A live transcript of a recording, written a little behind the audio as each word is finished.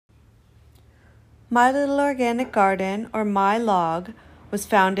My Little Organic Garden, or My Log, was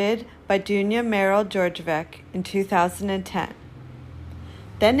founded by Dunya Merrill Georgievic in 2010.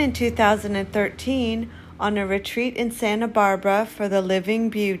 Then in 2013, on a retreat in Santa Barbara for the Living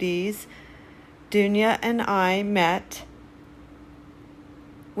Beauties, Dunya and I met.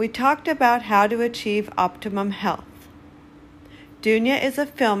 We talked about how to achieve optimum health. Dunya is a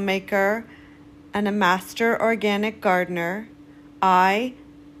filmmaker and a master organic gardener. I,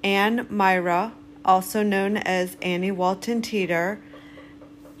 Anne Myra, also known as Annie Walton Teeter,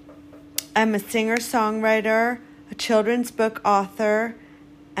 am a singer-songwriter, a children's book author,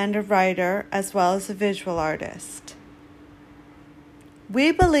 and a writer, as well as a visual artist.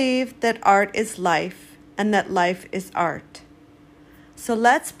 We believe that art is life and that life is art. So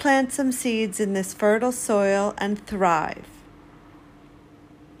let's plant some seeds in this fertile soil and thrive.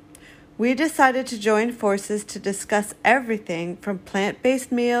 We decided to join forces to discuss everything from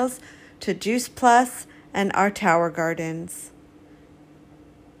plant-based meals to Juice Plus and our tower gardens.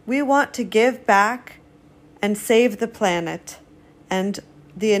 We want to give back and save the planet and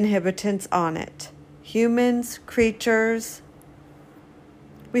the inhabitants on it, humans, creatures.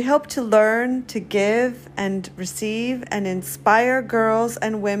 We hope to learn, to give and receive, and inspire girls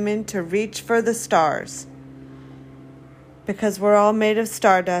and women to reach for the stars, because we're all made of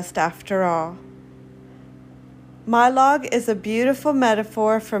stardust after all. My Log is a beautiful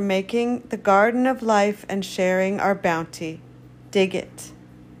metaphor for making the garden of life and sharing our bounty. Dig it.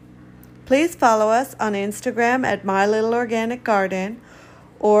 Please follow us on Instagram at My Little Organic Garden,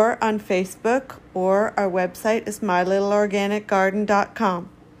 or on Facebook, or our website is mylittleorganicgarden.com.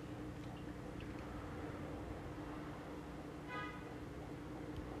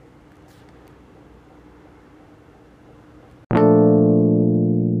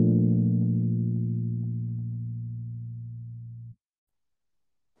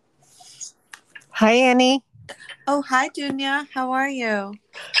 Hi, Annie. Oh, hi, Dunya. How are you?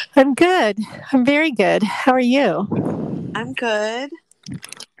 I'm good. I'm very good. How are you? I'm good.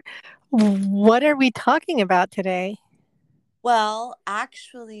 What are we talking about today? Well,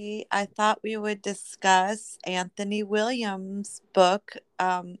 actually, I thought we would discuss Anthony Williams' book,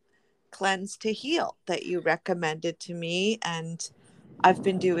 Cleanse to Heal, that you recommended to me. And I've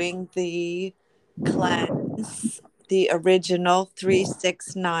been doing the cleanse, the original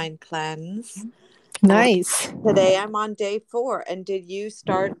 369 cleanse. Nice. Today I'm on day 4. And did you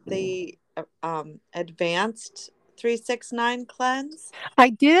start the advanced 369 cleanse? I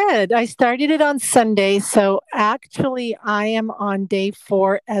did. I started it on Sunday. So actually, I am on day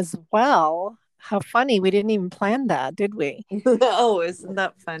 4 as well. How funny. We didn't even plan that, did we? Oh, isn't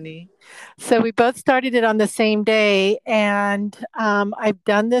that funny? So we both started it on the same day. And I've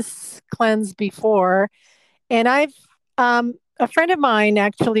done this cleanse before. And a friend of mine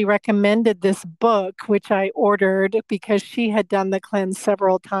actually recommended this book, which I ordered because she had done the cleanse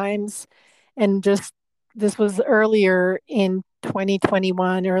several times. And just this was earlier in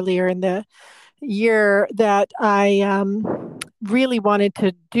 2021, earlier in the year that I really wanted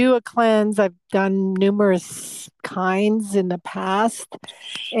to do a cleanse. I've done numerous kinds in the past.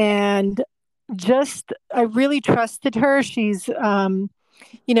 And just, I really trusted her. She's,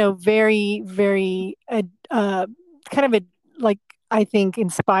 very, very kind of a like I think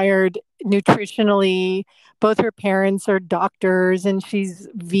inspired nutritionally. Both her parents are doctors and she's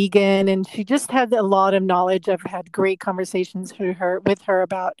vegan and she just had a lot of knowledge. I've had great conversations with her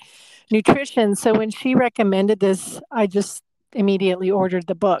about nutrition. So when she recommended this, I just immediately ordered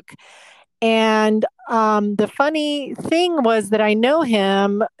the book. And the funny thing was that I know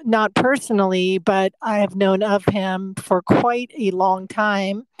him not personally, but I have known of him for quite a long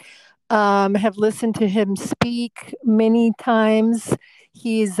time. Have listened to him speak many times.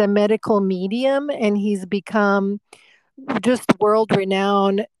 He's a medical medium and he's become just world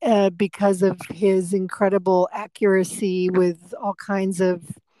renowned because of his incredible accuracy with all kinds of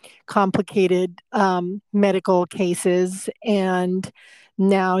complicated medical cases. And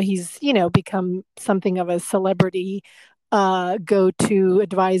now he's, become something of a celebrity go-to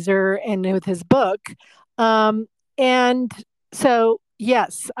advisor and with his book. And so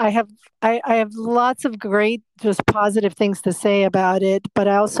yes, I have lots of great, just positive things to say about it. But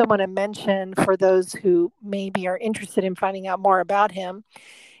I also want to mention for those who maybe are interested in finding out more about him,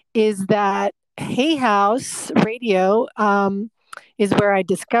 is that Hay House Radio is where I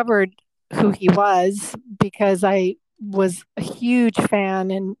discovered who he was because I was a huge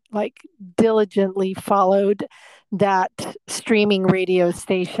fan and like diligently followed that streaming radio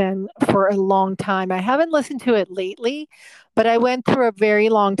station for a long time. I haven't listened to it lately, but I went through a very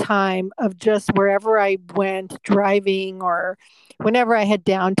long time of just wherever I went, driving or whenever I had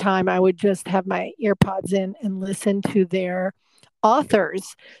downtime, I would just have my earpods in and listen to their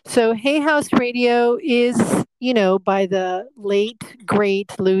authors. So Hay House Radio is, by the late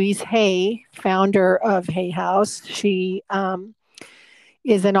great Louise Hay, founder of Hay House. She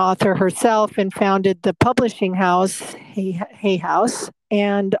is an author herself and founded the publishing house, Hay House,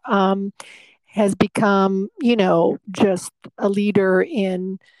 and has become, just a leader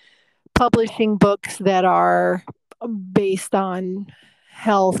in publishing books that are based on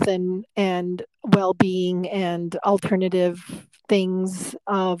health and well-being and alternative things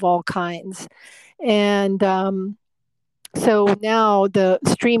of all kinds. And so now the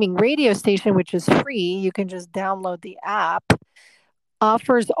streaming radio station, which is free, you can just download the app,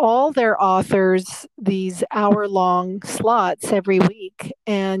 offers all their authors these hour-long slots every week,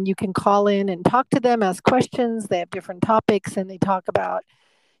 and you can call in and talk to them, ask questions. They have different topics, and they talk about,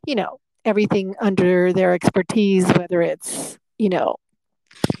 everything under their expertise, whether it's,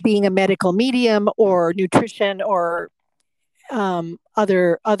 being a medical medium or nutrition or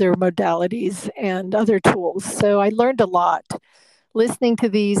other modalities and other tools. So I learned a lot listening to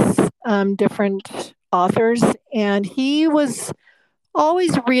these different authors, and he was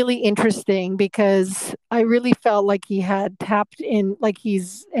always really interesting because I really felt like he had tapped in, like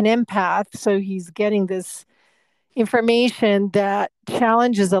he's an empath, so he's getting this information that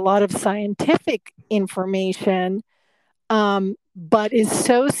challenges a lot of scientific information, but is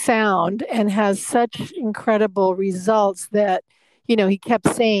so sound and has such incredible results that, he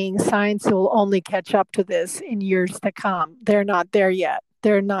kept saying science will only catch up to this in years to come. They're not there yet.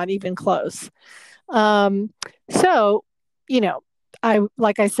 They're not even close. So,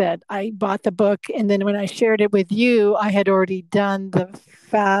 like I said, I bought the book, and then when I shared it with you, I had already done the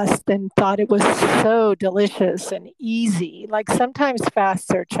fast and thought it was so delicious and easy. Like sometimes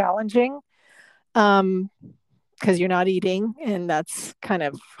fasts are challenging because you're not eating, and that's kind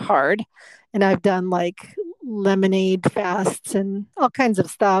of hard. And I've done like lemonade fasts and all kinds of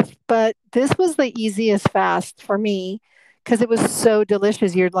stuff, but this was the easiest fast for me because it was so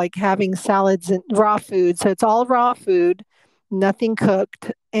delicious. You're like having salads and raw food, so it's all raw food, nothing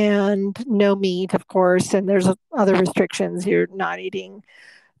cooked, and no meat, of course. And there's other restrictions. You're not eating,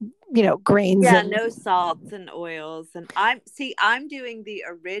 grains. Yeah, and no salts and oils. And I'm doing the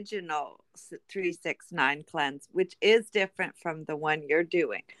original 369 cleanse, which is different from the one you're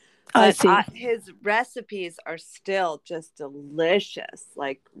doing. I But see. his recipes are still just delicious,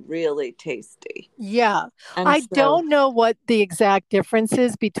 like really tasty. Yeah. And I so, don't know what the exact difference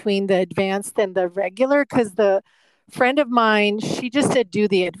is between the advanced and the regular because the friend of mine, she just said, do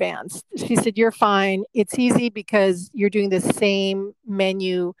the advanced. She said, you're fine. It's easy because you're doing the same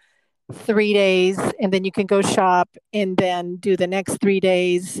menu 3 days, and then you can go shop and then do the next 3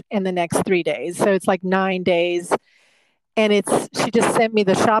 days and the next 3 days. So it's like 9 days. And she just sent me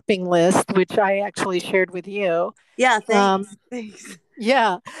the shopping list, which I actually shared with you. yeah, Um, thanks.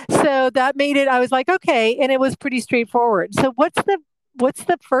 yeah. So that made it, I was like, okay. And it was pretty straightforward. So what's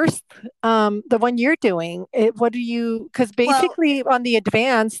the first, the one you're doing? What do you, because Well, basically on the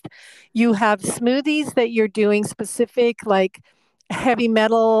advanced, you have smoothies that you're doing specific, like heavy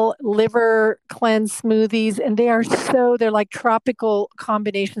metal liver cleanse smoothies. And they're like tropical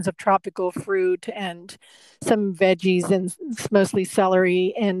combinations of tropical fruit and some veggies and mostly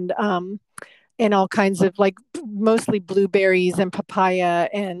celery and all kinds of like mostly blueberries and papaya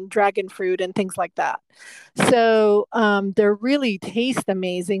and dragon fruit and things like that. So they're really taste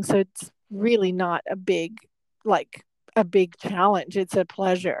amazing. So it's really not like a big challenge. It's a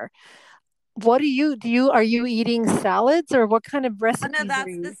pleasure. What are you eating salads or what kind of oh, no, recipes are that's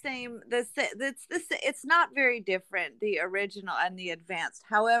the you? same. It's not very different, the original and the advanced.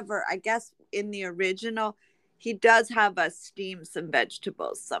 However, I guess in the original, he does have us steam some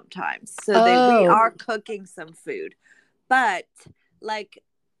vegetables sometimes, so that we Oh, are cooking some food. But like,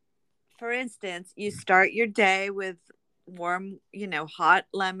 for instance, you start your day with warm, hot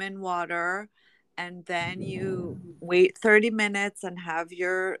lemon water, and then you wait 30 minutes and have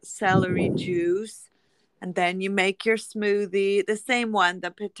your celery juice, and then you make your smoothie, the same one,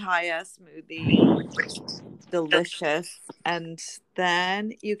 the pitaya smoothie, which is delicious. And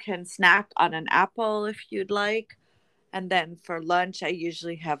then you can snack on an apple if you'd like. And then for lunch, I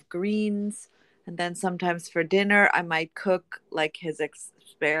usually have greens. And then sometimes for dinner, I might cook like his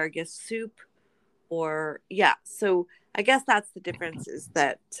asparagus soup. Or, yeah. So I guess that's the difference is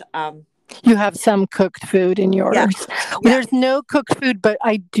that, you have some cooked food in yeah, yours. yeah. There's no cooked food, but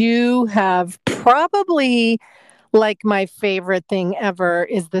I do have probably like my favorite thing ever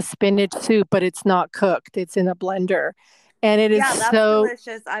is the spinach soup, but it's not cooked. It's in a blender. And it is Yeah, that's so,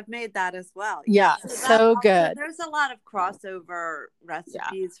 delicious. I've made that as well. Yeah. yeah, So that so also, good. there's a lot of crossover Yeah.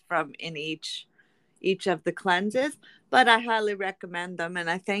 recipes from in each of the cleanses, but I highly recommend them, and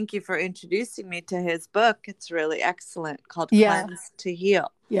I thank you for introducing me to his book. It's really excellent, called Yeah. Cleanse to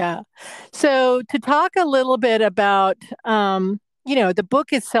Heal. Yeah. So to talk a little bit about, the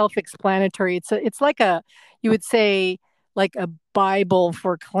book is self-explanatory. It's like you would say, like a Bible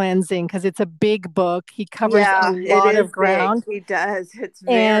for cleansing because it's a big book. He covers a Yeah, it lot of is big. ground, He does. It's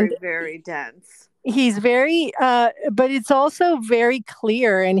very, and very dense. he's very, but it's also very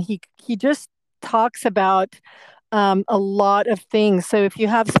clear, and he just talks about a lot of things. So if you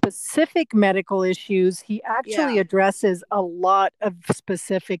have specific medical issues, he Yeah. actually addresses a lot of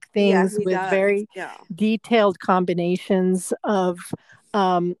specific Yeah, things he with does. very Yeah. detailed combinations of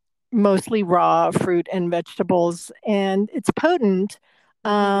um, mostly raw fruit and vegetables, and it's potent.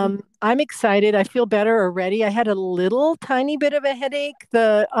 Hmm. I'm excited. I feel better already. I had a little tiny bit of a headache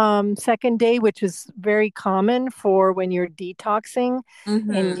the second day, which is very common for when you're detoxing and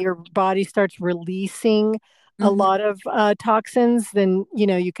Hmm. your body starts releasing a Hmm. lot of toxins. Then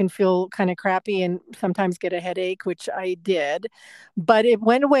you can feel kind of crappy and sometimes get a headache, which I did, but it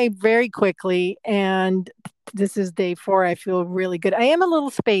went away very quickly. And this is day 4. I feel really good. I am a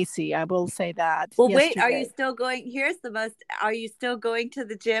little spacey, I will say that. Well, wait, are you Yesterday, still going? Here's the most, are you still going to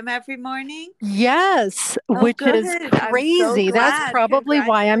the gym every morning? yes, Oh, which is good. I'm so crazy. That's glad. probably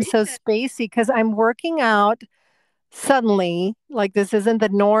why I'm so Congratulations. spacey, because I'm working out suddenly. Like, this isn't the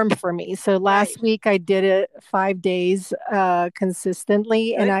norm for me. So Right. last week I did it 5 days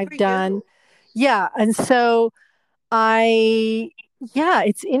consistently, and Good for I've done, you. yeah. And so I, yeah,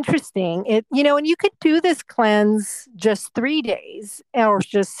 it's interesting. And you could do this cleanse just 3 days or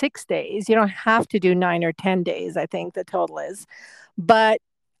just 6 days. You don't have to do 9 or 10 days, I think the total is. But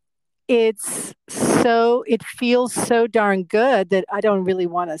it feels so darn good that I don't really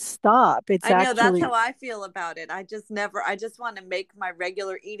want to stop. It's I know that's actually, how I feel about it. I just want to make my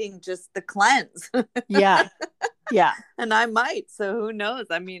regular eating just the cleanse. yeah, yeah. And I might. So who knows?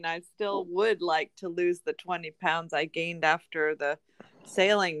 I mean, I still would like to lose the 20 pounds I gained after the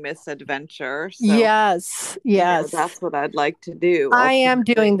sailing misadventure. So, Yes, yes. that's what I'd like to do I am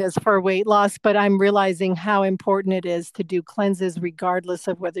doing ultimately. this for weight loss, but I'm realizing how important it is to do cleanses regardless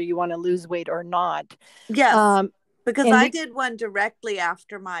of whether you want to lose weight or not. Yes, Um, because and I we, did one directly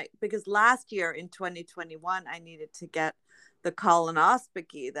after because last year in 2021, I needed to get the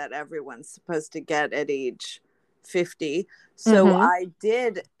colonoscopy that everyone's supposed to get at age 50. So mhm. I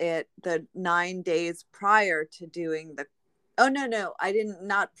did it the 9 days prior to doing the, oh, no, no, I didn't,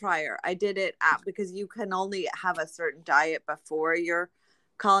 not prior. I did it because you can only have a certain diet before your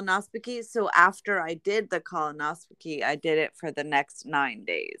colonoscopy. So after I did the colonoscopy, I did it for the next 9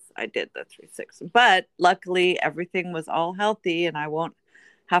 days. I did the 360, but luckily everything was all healthy, and I won't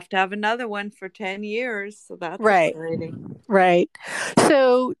have to have another one for 10 years. So that's Right, exciting. right.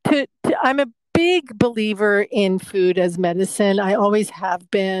 So I'm a big believer in food as medicine. I always have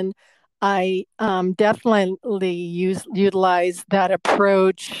been. I definitely utilize that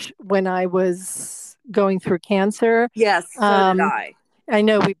approach when I was going through cancer. Yes, so did Um, I. I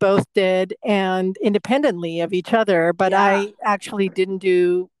know we both did, and independently of each other, but Yeah. I actually didn't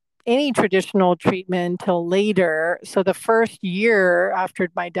do any traditional treatment until later. So the first year after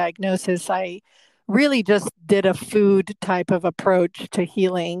my diagnosis, I really just did a food type of approach to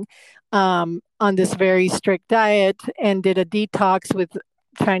healing on this very strict diet and did a detox with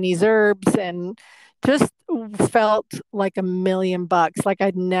Chinese herbs and just felt like $1,000,000. Like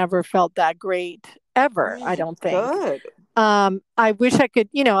I'd never felt that great ever, I don't think. Good. I wish I could,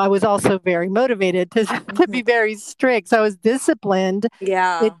 I was also very motivated to, to Mhm. be very strict. So I was disciplined. It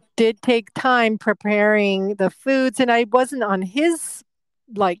Yeah. did take time preparing the foods, and I wasn't on his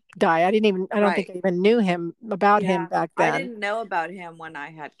like diet. I don't think Right. I even knew about him Yeah. back I then. didn't know about him when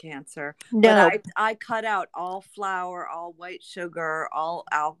I had cancer, but No, I cut out all flour, all white sugar, all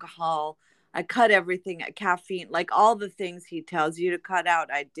alcohol. I cut everything, caffeine, like all the things he tells you to cut out.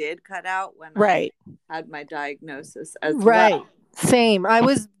 I did cut out when I right, had my diagnosis as right. well. Same. I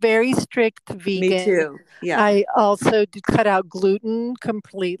was very strict Me vegan. too. Yeah. I also did cut out gluten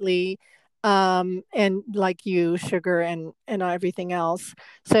completely, and like you, sugar and everything else.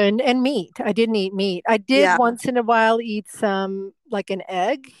 So and meat. I didn't eat meat. I did Yeah. once in a while eat some like an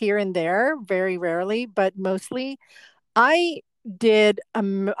egg here and there, very rarely, but mostly I did.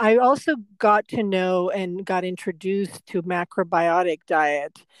 I also got to know and got introduced to macrobiotic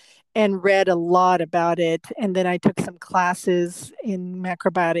diet and read a lot about it. And then I took some classes in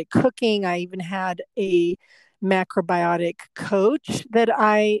macrobiotic cooking. I even had a macrobiotic coach that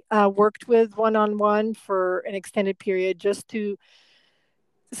I worked with one-on-one for an extended period just to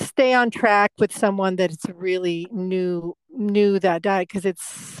stay on track with someone that's really knew that diet because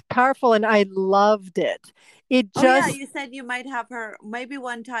it's powerful and I loved it. It Oh yeah, just you said you might have her. Maybe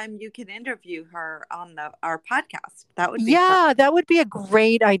one time you can interview her on the our podcast. That would be fun. yeah, that would be a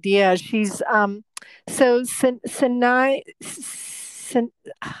great idea. She's so Sinai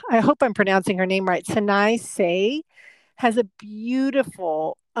I hope I'm pronouncing her name right. Sinai Say has a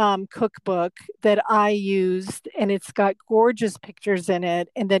beautiful cookbook that I used, and it's got gorgeous pictures in it,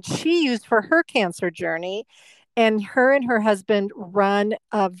 and that she used for her cancer journey. And her husband run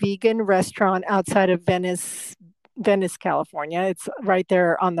a vegan restaurant outside of Venice, California. It's right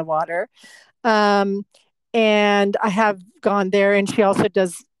there on the water. Um, and I have gone there, and she also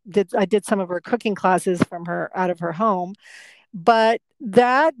does. I did some of her cooking classes from her out of her home, but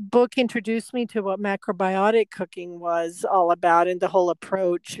that book introduced me to what macrobiotic cooking was all about and the whole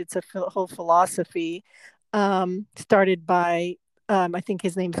approach. It's a whole philosophy started by, I think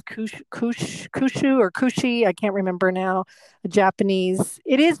his name's Kushu or Kushi. I can't remember now. A Japanese.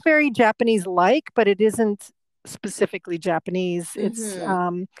 It is very Japanese like, but it isn't specifically Japanese. It's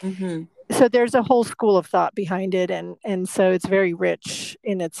Mm-hmm. Mm-hmm. so there's a whole school of thought behind it, and so it's very rich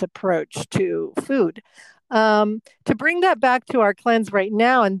in its approach to food. To bring that back to our cleanse right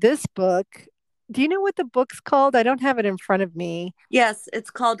now in this book, do you know what the book's called? I don't have it in front of me. Yes, it's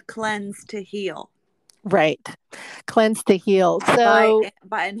called Cleanse to Heal. Right. Cleanse to heal. By So,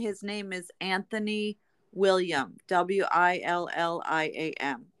 and his name is Anthony William, William.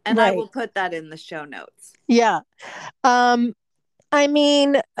 And I right. will put that in the show notes. Yeah. Um, I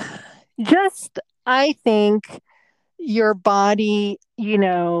mean, just, I think your body,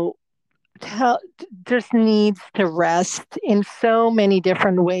 tell, just needs to rest in so many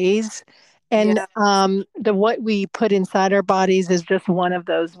different ways. And Yeah. the what we put inside our bodies is just one of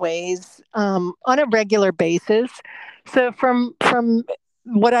those ways on a regular basis. So from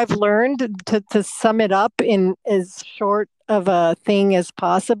what I've learned, to sum it up in as short of a thing as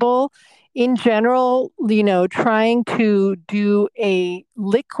possible, in general, trying to do a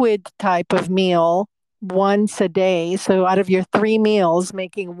liquid type of meal once a day. So out of your three meals,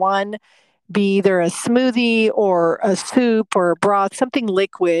 making one be either a smoothie or a soup or a broth, something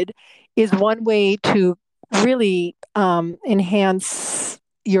liquid, is one way to really enhance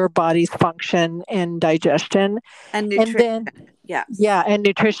your body's function and digestion. And And nutrition. then, Yes. yeah, and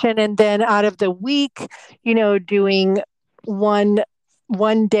nutrition. And then out of the week, doing one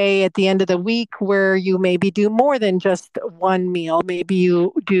one day at the end of the week where you maybe do more than just one meal. Maybe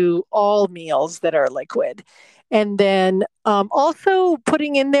you do all meals that are liquid. And then also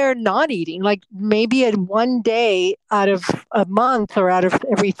putting in there not eating, like maybe at one day out of a month or out of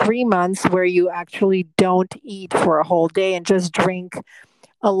every 3 months where you actually don't eat for a whole day and just drink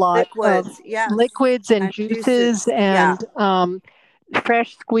a lot of Liquids. Yes. liquids and And juices juices. Yeah. and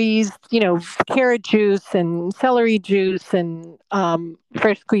fresh squeezed, carrot juice and celery juice and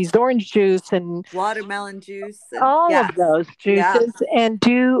fresh squeezed orange juice and Watermelon juice. And all of yes. those Yeah. juices. And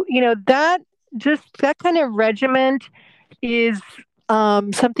do, that just that kind of regiment is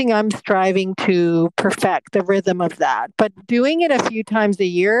something I'm striving to perfect the rhythm of that. But doing it a few times a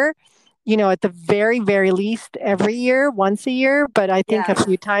year, at the very, very least every year, once a year, but I think a Yes.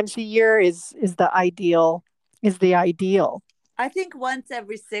 few times a year is the ideal, is the ideal. I think once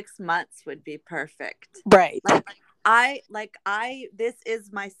every 6 months would be perfect. Right. I this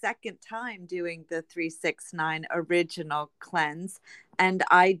is my second time doing the 369 original cleanse, and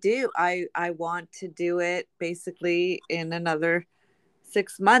I want to do it basically in another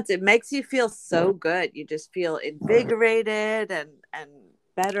 6 months. It makes you feel so good. You just feel invigorated and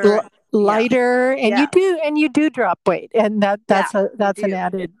better. Yeah. Lighter, and Yeah. you do drop weight, and Yeah. that's You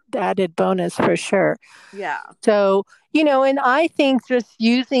an do. added bonus for sure. Yeah. So, and I think just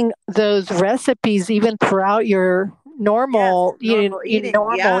using those recipes even throughout your Yes. normal Normal eating.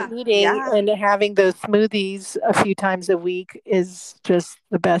 normal Yeah. eating, Yeah. and having those smoothies a few times a week is just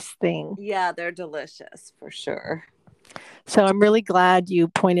the best thing. Yeah. They're delicious for sure. So I'm really glad you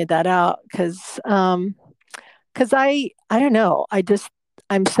pointed that out because I don't know,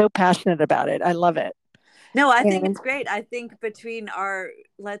 I'm so passionate about it. I love it. No, I think And it's great. I think between our,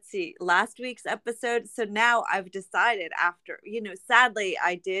 let's see, last week's episode. So now I've decided after, sadly,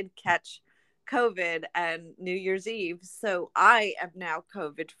 I did catch COVID and New Year's Eve. So I am now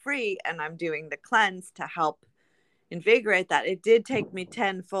COVID free and I'm doing the cleanse to help invigorate that. It did take me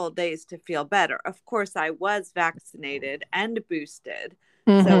 10 full days to feel better. Of course, I was vaccinated and boosted.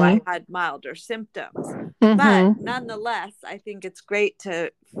 So I mm-hmm, had milder symptoms. But mm-hmm. nonetheless, I think it's great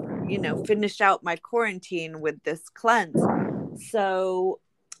to finish out my quarantine with this cleanse. So,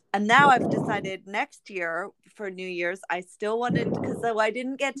 and now I've decided next year for New Year's, I still wanted, because I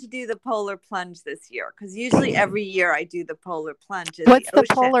didn't get to do the polar plunge this year, because usually every year I do the polar plunge in What's the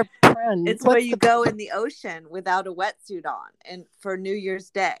ocean. Polar plunge? It's where you go in the ocean without a wetsuit on, and for New Year's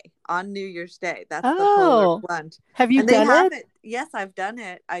Day, on New Year's Day, that's the polar plunge. Have you done it? Yes, I've done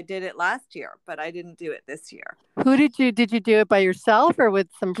it. I did it last year, but I didn't do it this year. Did you do it by yourself or with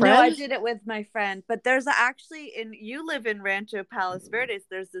some friends? No, I did it with my friend. But there's actually, you live in Rancho Palos Verdes,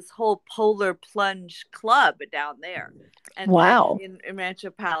 there's this whole polar plunge club down there. And wow. In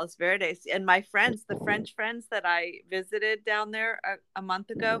Rancho Palos Verdes. And my friends, the French friends that I visited down there a month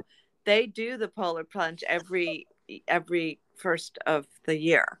ago, they do the polar plunge every first of the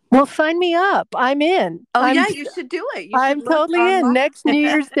year. Well, sign me up. I'm in. Yeah, you should do it. I'm totally in. Next New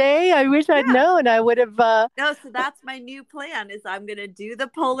Year's Day. I wish I'd known. I would have. No, so that's my new plan is I'm going to do the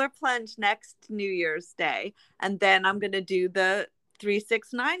polar plunge next New Year's Day. And then I'm going to do the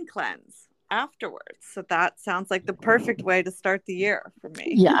 3-6-9 cleanse afterwards. So that sounds like the perfect way to start the year for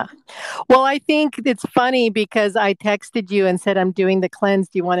me. Yeah. Well, I think it's funny because I texted you and said, I'm doing the cleanse.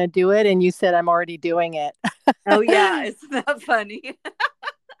 Do you want to do it? And you said, I'm already doing it. Oh, yeah. Isn't that funny?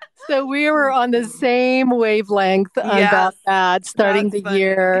 So we were on the same wavelength about that, starting the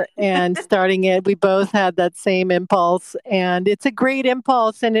year and starting it. We both had that same impulse, and it's a great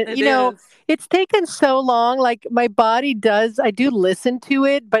impulse. And it's taken so long. Like my body I do listen to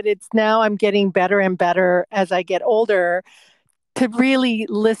it, but now I'm getting better and better as I get older to really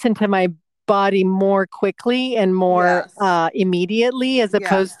listen to my body more quickly and more immediately, as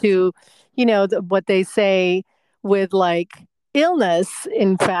opposed to, what they say with like illness.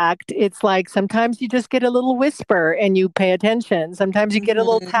 In fact, it's like sometimes you just get a little whisper and you pay attention. Sometimes you get a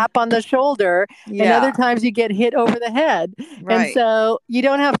little tap on the shoulder, and other times you get hit over the head. Right. And so you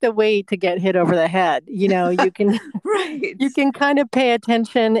don't have to wait to get hit over the head. You can you can kind of pay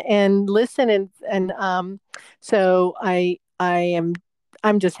attention and listen. So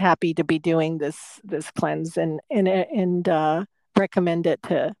I'm just happy to be doing this cleanse and recommend it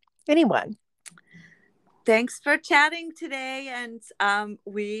to anyone. Thanks for chatting today. And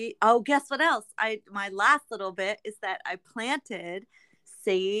guess what else? My last little bit is that I planted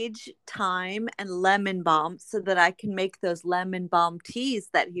sage, thyme, and lemon balm so that I can make those lemon balm teas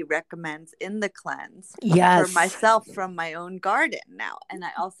that he recommends in the cleanse for myself from my own garden now. And I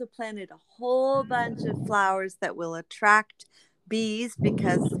also planted a whole bunch of flowers that will attract bees,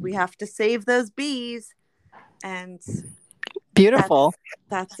 because we have to save those bees. And beautiful.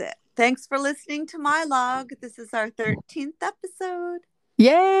 That's it. Thanks for listening to my log. This is our 13th episode.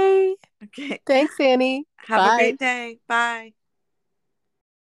 Yay. Okay. Thanks, Annie. Have a great day. Bye.